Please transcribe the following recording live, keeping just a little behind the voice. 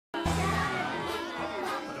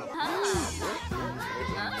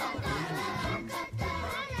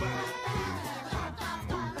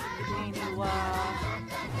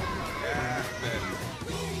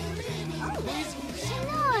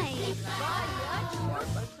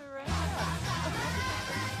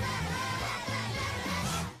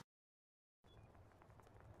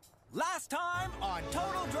time on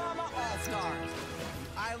Total Drama All-Stars.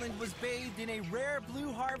 The island was bathed in a rare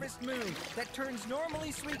blue harvest moon that turns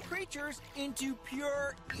normally sweet creatures into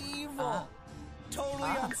pure evil. Totally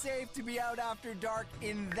unsafe to be out after dark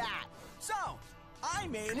in that. So, I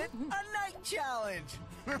made it a night challenge.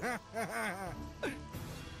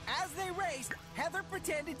 As they raced, Heather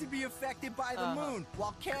pretended to be affected by the moon,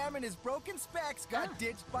 while Cam and his broken specs got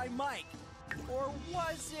ditched by Mike. Or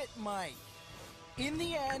was it Mike? In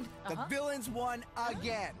the end, the villains won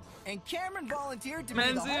again, and Cameron volunteered to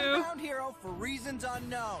be the homebound hero for reasons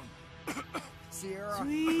unknown. Sierra.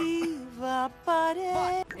 But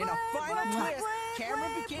in a final twist,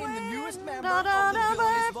 Cameron became the newest member of the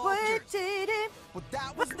Villainous Vultures. But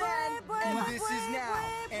that was then, and this is now.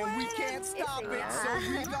 And we can't stop it, so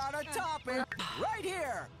we gotta top it right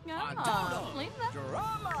here on Total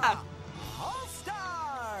Drama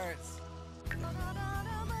All-Stars.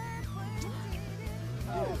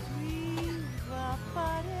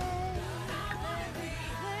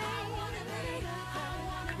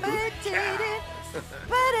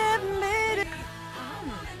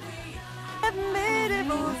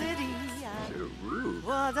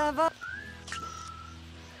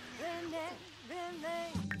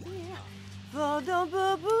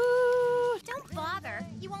 Don't bother.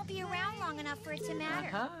 You won't be around long enough for it to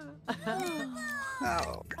matter.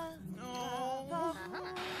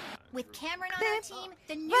 With Cameron on our team,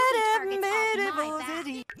 the newbie target's off my back.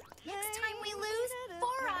 Next time we lose,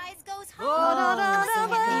 Four Eyes goes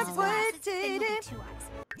home.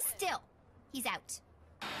 Still, he's out.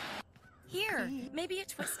 Here, maybe a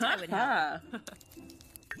twist tie would help.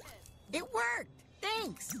 It worked!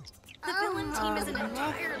 Thanks! The villain team isn't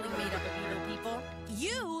entirely made up of evil people.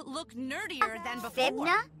 You look nerdier than before.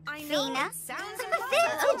 Fibna, I know Fina, it sounds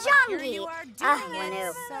Ujangi, you are doing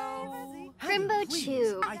it, so... Crimbo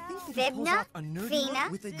Chew, Fibna, Fina,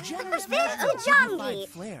 Ujangi.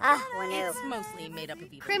 Ujangi, It's mostly made up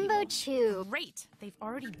of evil Crimbo people. Chew, Great, they've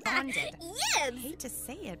already bonded. I hate to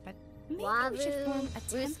say it, but maybe we should form a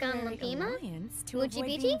Ruskan temporary Lapima, alliance to Muchi avoid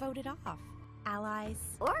Biti? being voted off. Allies.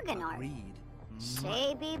 Organar, Agreed.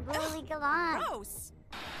 Shaby Bully Galan, Gross!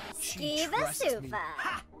 She Skiva trusts me. Supa.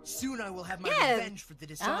 Ha! Soon I will have my Yeah. revenge for the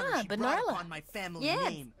dishonor she brought Banarla. upon my family Yeah.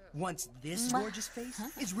 name. Once this gorgeous face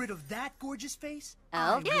is rid of that gorgeous face, Oh,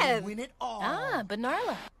 I yeah. will win it all.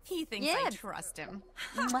 Banarla. He thinks Yeah. I trust him.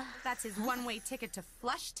 That's his one-way ticket to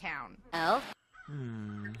Flushtown. Oh,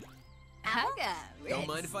 Don't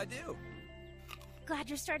mind if I do. Glad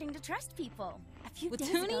you're starting to trust people. A few With days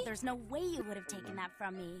Toonie? ago, there's no way you would have taken that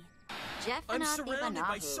from me. Jeff I'm Anati surrounded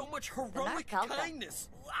by Banavu. so much heroic Banarkalka. kindness.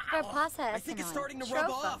 Verpasa I think it's Esinon. starting to rub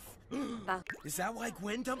Trofa. off. Is that why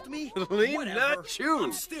Gwen dumped me? Lean Whatever. nut chew.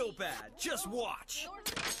 I'm still bad. Just watch.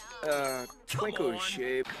 Twinkle on.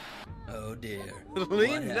 shape. Oh dear.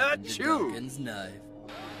 Lean What nut happened to chew. Duncan's knife?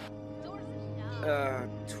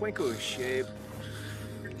 Twinkle shape.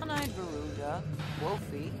 Anai Garuda,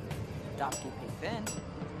 Wolfie, Doki Pin,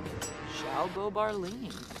 Shalbo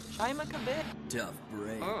Barlini, Shaima Kabit. Tough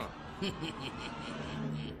break.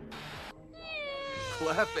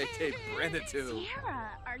 Clapete Brenatu. Sarah,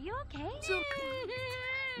 are you okay?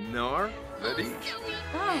 Nar. Ready?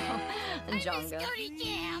 Jonga.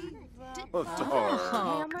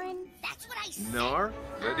 Tar. Cameron. That's what I said. Nar.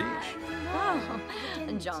 Ready?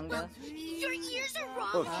 Jonga. Your ears are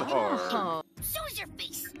wrong. Tar. So is your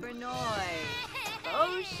face. Bernoy.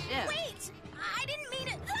 Oh shit. Wait, I didn't mean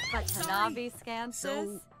it. Patanavi Scansis.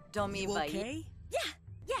 So, Domi you Bai. okay? Yeah,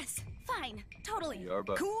 yes, fine, totally.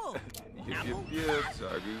 Yarba. Cool.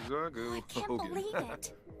 Zagu zagu. I can't believe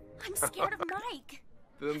it. I'm scared of Mike.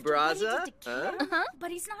 Bumbraza? Ready to kill him,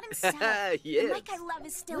 but he's not himself. Yes. The Mike I love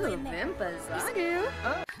is still in there. Zagu.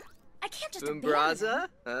 I can't just abandon him. Bumbraza?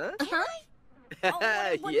 Huh? Can I? Oh, what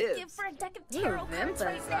I wouldn't give Yes. for a deck of tarot cards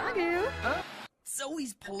right now. Zagu.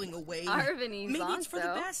 Zoe's pulling away. Arvini Maybe it's for the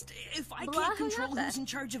Zonzo. best. If I can't control Blahuyata. who's in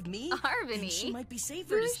charge of me, then Arvini. she might be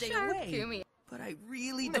safer to stay away. Kumi. But I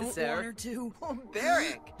really don't want Sir. her to.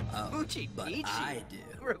 Barrack. Oh, Uchi but Ichi. I do.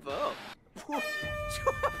 Revoke.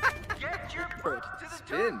 Get your boots to the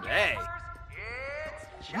Spin day.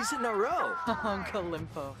 It's He's in a row. Uncle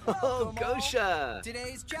Limpo. Oh, Gosha.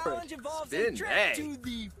 Today's challenge involves a Spin trip day. to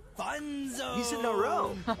the fun zone. He's in a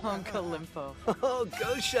row. Uncle Limpo. Oh,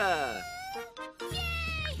 Gosha.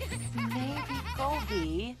 Maybe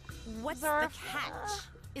Gobi. What's the catch?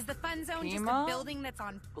 Is the fun zone just a Kima? building that's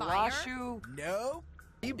on fire? Glashu. No.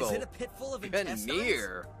 Ebo. Is it a pit full of intestines?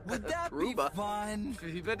 Veneer. Would that be Ruba. fun?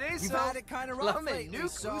 Viva de We've so. had it kind of rough Lamen lately, nu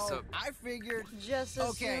so kusum. I figured. Just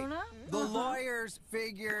Okay, Asuna? the lawyers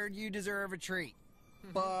figured you deserve a treat.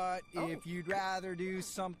 But if you'd rather do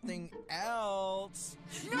something else...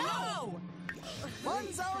 No!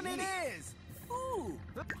 Fun Zone it is! Ooh,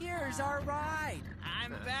 here's our ride.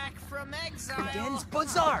 I'm back from exile. Den's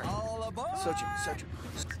Bazaar. All aboard!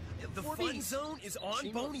 The fun zone is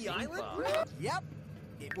on Boney Island? Yep,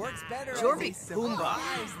 it works better Jorby, as a Boomba,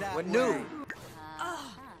 surprise that Wanu. way.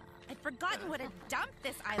 Oh, I'd forgotten what a dump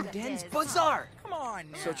this island Den's is. Bazaar. Come on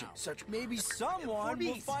now. Maybe someone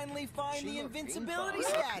will finally find the invincibility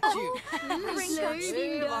statue.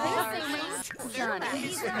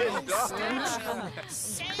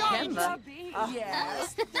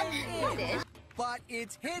 Yes, there is. But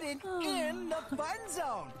it's hidden in the fun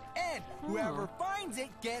zone. And whoever finds it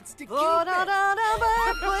gets to keep it.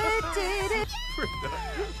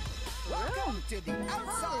 Welcome to the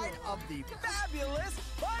outside of the fabulous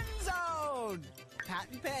fun zone.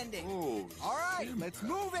 Patent pending. All right, let's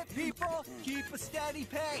move it, people. Keep a steady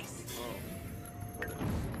pace.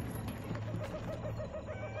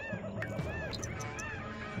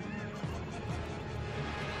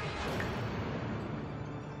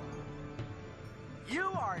 You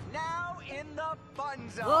are now in the fun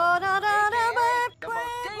zone. The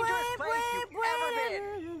most dangerous place you've ever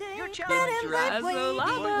been. Your challenge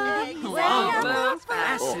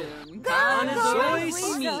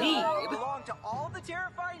belong to all the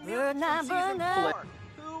terrifying mutants from season 4.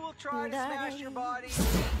 Who will try to smash your body?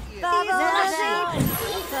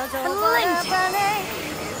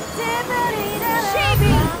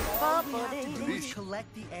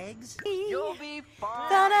 Collect the eggs. You'll be fine.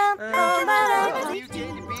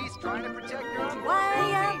 Mutated beast trying to protect your own baby.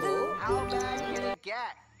 How bad can it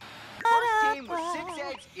get? First team with 6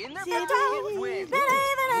 eggs in their basket wins.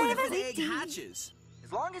 What if an egg hatches?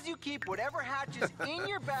 As long as you keep whatever hatches in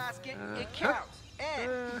your basket, it counts.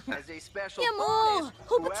 And as a special bonus,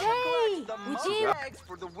 whoever collects the most eggs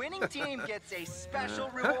for the winning team gets a special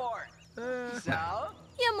reward. So,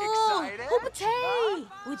 excited? Huh?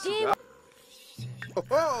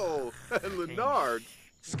 Oh, Leonard.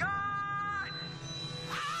 Scott!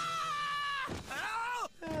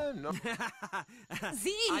 No. Z!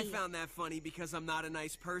 I found that funny because I'm not a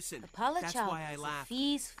nice person. That's why I laugh.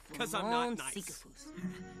 Because I'm not nice.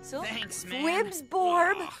 So, Thanks, man. Wibs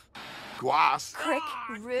Borb, Guas. Crick,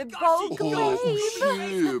 Ribbo, Oh,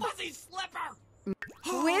 Glaive, Fuzzy slipper!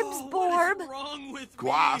 Wibs Borb, What's wrong with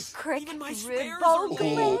Guas. Crick, Even my spares are Ribbo, gold.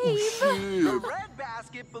 Glaive. The Chib. red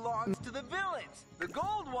basket belongs to the villains. The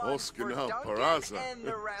gold one's for Oscar Duncan Paraza. and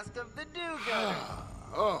the rest of the do-gooders.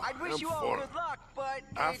 Oh, I'd wish you all good luck, but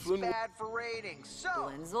it's Afflin- bad for ratings. So,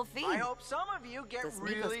 Blinzelfie, I hope some of you get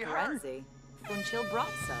really hurt. Karenzi, Funchil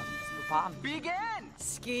Bratza, Spapam, Begin!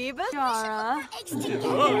 Skiba, Jara, We're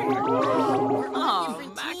oh, on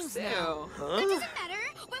different teams now. Maxu, That doesn't matter.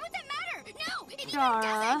 Why would that matter? No, it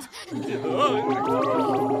Jara, doesn't. oh,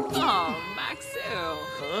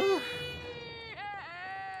 Maxu,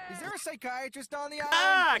 Is there a psychiatrist on the island?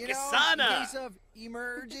 Ah, you know, Casana! in case of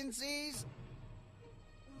emergencies?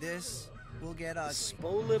 This will get us.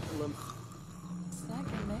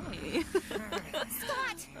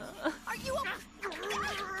 Scott! Are you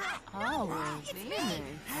oh,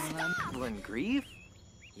 Glen Grief?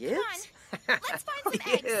 Yips? Let's find some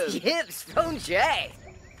eggs. Yips, Phone J.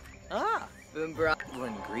 Ah, Boombra.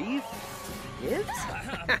 Glen Grief? Yips?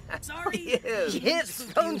 Sorry. Yips,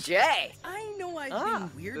 Phone J. I know I've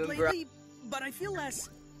been weird lately, but I feel less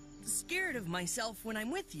scared of myself when I'm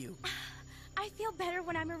with you. I feel better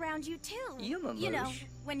when I'm around you too. You know,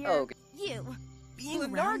 when you're Oh, you. Being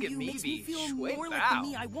Well, around Narga you makes me maybe, feel Shui more like Bao. the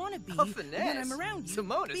me I want to be A when finesse. I'm around you.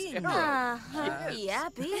 Simona's Being arrow.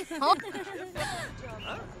 yappy.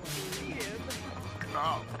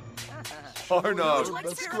 Arnold.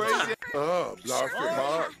 That's crazy. Oh, Blarford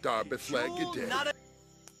Mark. Darby Flagged.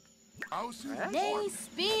 Nay,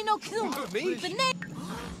 Spino Cum, Benet,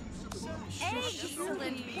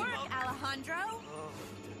 Excellent work, Alejandro.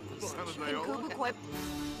 Kubu Quip,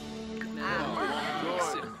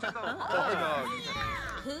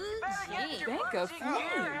 Bank of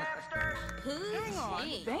Flame,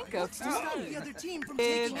 Bank of stop the Flame, other team from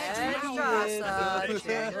taking eggs from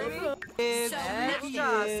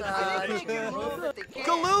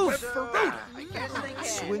Galoof!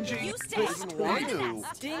 Swingy. You stay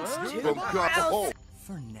Winu. Stinks From Grapple.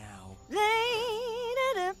 For now.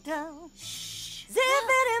 Zip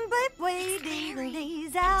it and blip way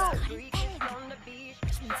these out. Larry's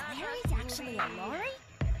actually a Laurie?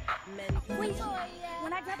 Wait,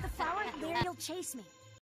 when I grab the flower, Larry will chase me.